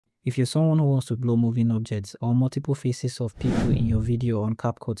If you're someone who wants to blow moving objects or multiple faces of people in your video on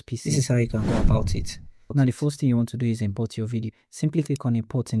CapCut PC, this is how you can go about it. Now the first thing you want to do is import your video. Simply click on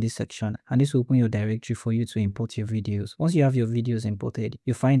import in this section and this will open your directory for you to import your videos. Once you have your videos imported,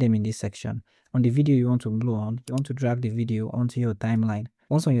 you find them in this section. On the video you want to blow on, you want to drag the video onto your timeline.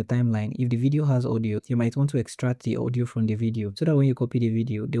 Once on your timeline, if the video has audio, you might want to extract the audio from the video so that when you copy the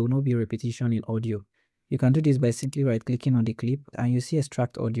video, there will not be repetition in audio. You can do this by simply right-clicking on the clip and you see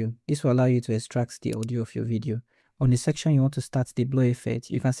extract audio. This will allow you to extract the audio of your video. On the section you want to start the blow effect,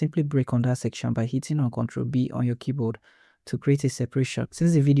 you can simply break on that section by hitting on Ctrl B on your keyboard to create a separation.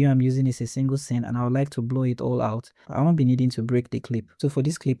 Since the video I'm using is a single scene and I would like to blow it all out, I won't be needing to break the clip. So for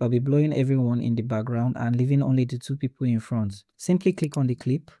this clip, I'll be blowing everyone in the background and leaving only the two people in front. Simply click on the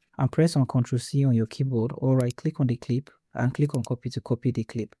clip and press on Ctrl C on your keyboard or right-click on the clip and click on copy to copy the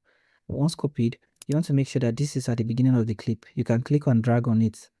clip. Once copied, you want to make sure that this is at the beginning of the clip. You can click and drag on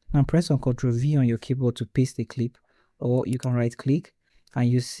it. Now press on Ctrl V on your keyboard to paste the clip, or you can right click and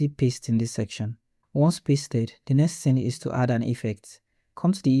you see paste in this section. Once pasted, the next thing is to add an effect.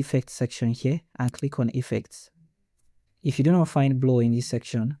 Come to the effects section here and click on effects. If you do not find blow in this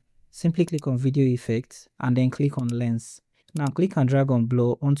section, simply click on video effects and then click on lens. Now click and drag on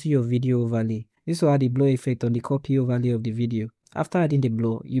blow onto your video overlay. This will add the blow effect on the copy overlay of the video. After adding the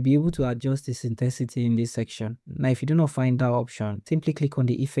blow, you'll be able to adjust its intensity in this section. Now if you do not find that option, simply click on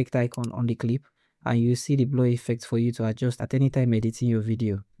the effect icon on the clip and you'll see the blow effect for you to adjust at any time editing your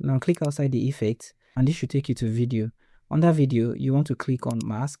video. Now click outside the effect and this should take you to video. Under video, you want to click on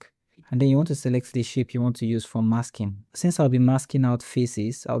mask and then you want to select the shape you want to use for masking. Since I'll be masking out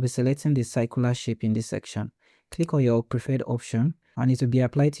faces, I'll be selecting the circular shape in this section. Click on your preferred option and it will be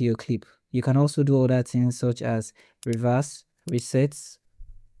applied to your clip. You can also do other things such as reverse, resets,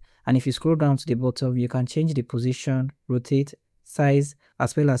 and if you scroll down to the bottom you can change the position, rotate, size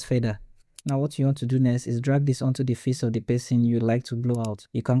as well as feather. Now what you want to do next is drag this onto the face of the person you like to blow out.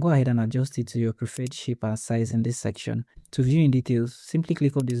 You can go ahead and adjust it to your preferred shape and size in this section. To view in details, simply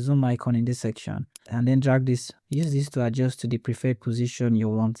click on the zoom icon in this section and then drag this. Use this to adjust to the preferred position you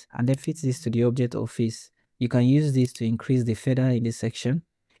want and then fit this to the object or face. You can use this to increase the feather in this section.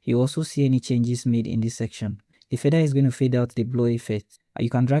 You also see any changes made in this section. The feather is going to fade out the blow effect. You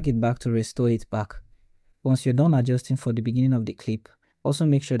can drag it back to restore it back. Once you're done adjusting for the beginning of the clip, also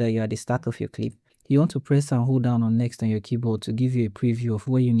make sure that you're at the start of your clip. You want to press and hold down on next on your keyboard to give you a preview of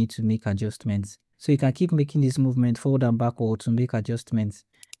where you need to make adjustments. So you can keep making this movement forward and backward to make adjustments.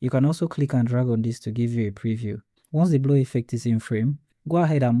 You can also click and drag on this to give you a preview. Once the blow effect is in frame, go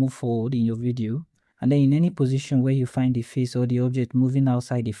ahead and move forward in your video. And then in any position where you find the face or the object moving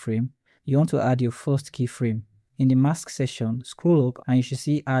outside the frame, you want to add your first keyframe. In the mask section, scroll up and you should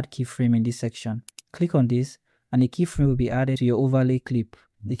see add keyframe in this section. Click on this and the keyframe will be added to your overlay clip.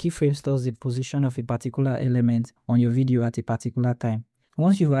 The keyframe stores the position of a particular element on your video at a particular time.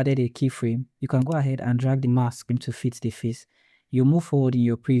 Once you've added a keyframe, you can go ahead and drag the mask to fit the face. You move forward in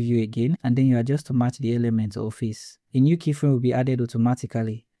your preview again and then you adjust to match the element or face. A new keyframe will be added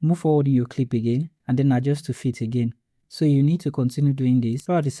automatically. Move forward in your clip again and then adjust to fit again. So you need to continue doing this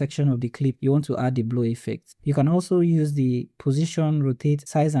throughout the section of the clip you want to add the blow effect. You can also use the position, rotate,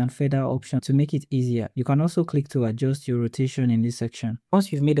 size and feather option to make it easier. You can also click to adjust your rotation in this section.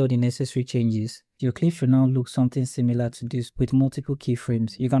 Once you've made all the necessary changes, your clip should now look something similar to this with multiple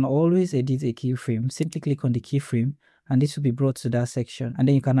keyframes. You can always edit a keyframe. Simply click on the keyframe and this will be brought to that section and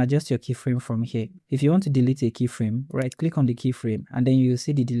then you can adjust your keyframe from here. If you want to delete a keyframe, right click on the keyframe and then you will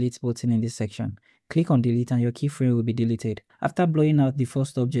see the delete button in this section. Click on delete and your keyframe will be deleted. After blowing out the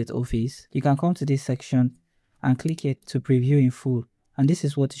first object or face, you can come to this section and click it to preview in full and this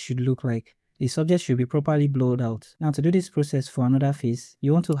is what it should look like. The subject should be properly blowed out. Now to do this process for another face,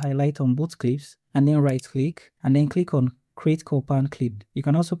 you want to highlight on both clips and then right click and then click on create compound clip. You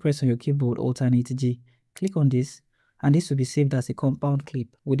can also press on your keyboard Alt+G. Click on this and this will be saved as a compound clip.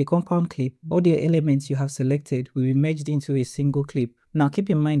 With the compound clip, all the elements you have selected will be merged into a single clip. Now keep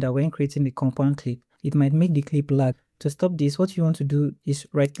in mind that when creating the compound clip, it might make the clip lag. To stop this, what you want to do is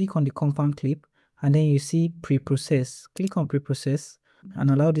right click on the compound clip and then you see pre-process. Click on pre-process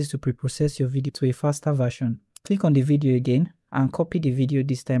and allow this to pre-process your video to a faster version. Click on the video again and copy the video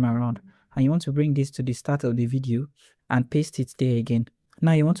this time around. And you want to bring this to the start of the video and paste it there again.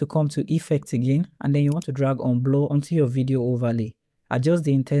 Now you want to come to effects again and then you want to drag on blow onto your video overlay. Adjust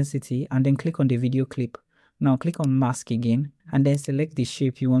the intensity and then click on the video clip. Now click on mask again and then select the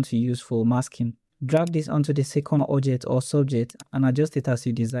shape you want to use for masking. Drag this onto the second object or subject and adjust it as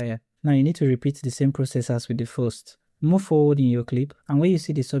you desire. Now you need to repeat the same process as with the first. Move forward in your clip and when you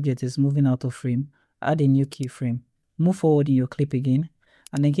see the subject is moving out of frame, add a new keyframe. Move forward in your clip again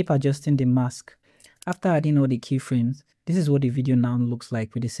and then keep adjusting the mask. After adding all the keyframes, this is what the video now looks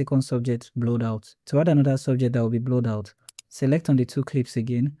like with the second subject blurred out. To add another subject that will be blurred out, select on the two clips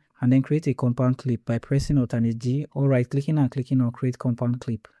again and then create a compound clip by pressing Alternate G or right-clicking and clicking on Create Compound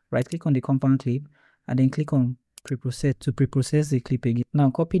Clip. Right-click on the compound clip and then click on Preprocess to preprocess the clip again. Now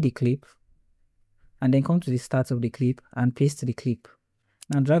copy the clip and then come to the start of the clip and paste the clip.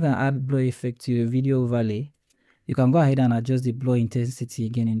 Now drag and add blur effect to your video overlay. You can go ahead and adjust the blur intensity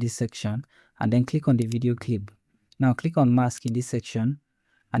again in this section and then click on the video clip. Now click on mask in this section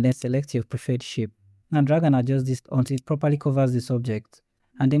and then select your preferred shape. Now drag and adjust this until it properly covers the subject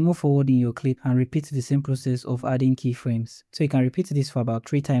and then move forward in your clip and repeat the same process of adding keyframes. So you can repeat this for about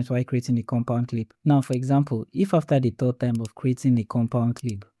 3 times while creating the compound clip. Now for example, if after the 3rd time of creating the compound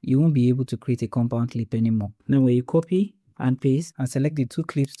clip, you won't be able to create a compound clip anymore. Now when you copy and paste and select the 2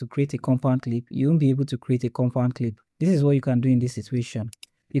 clips to create a compound clip, you won't be able to create a compound clip. This is what you can do in this situation.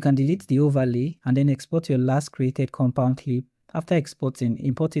 You can delete the overlay and then export your last created compound clip. After exporting,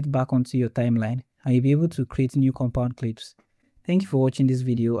 import it back onto your timeline and you'll be able to create new compound clips. Thank you for watching this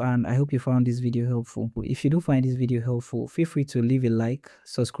video and I hope you found this video helpful. If you do find this video helpful, feel free to leave a like,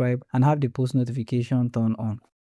 subscribe and have the post notification turned on.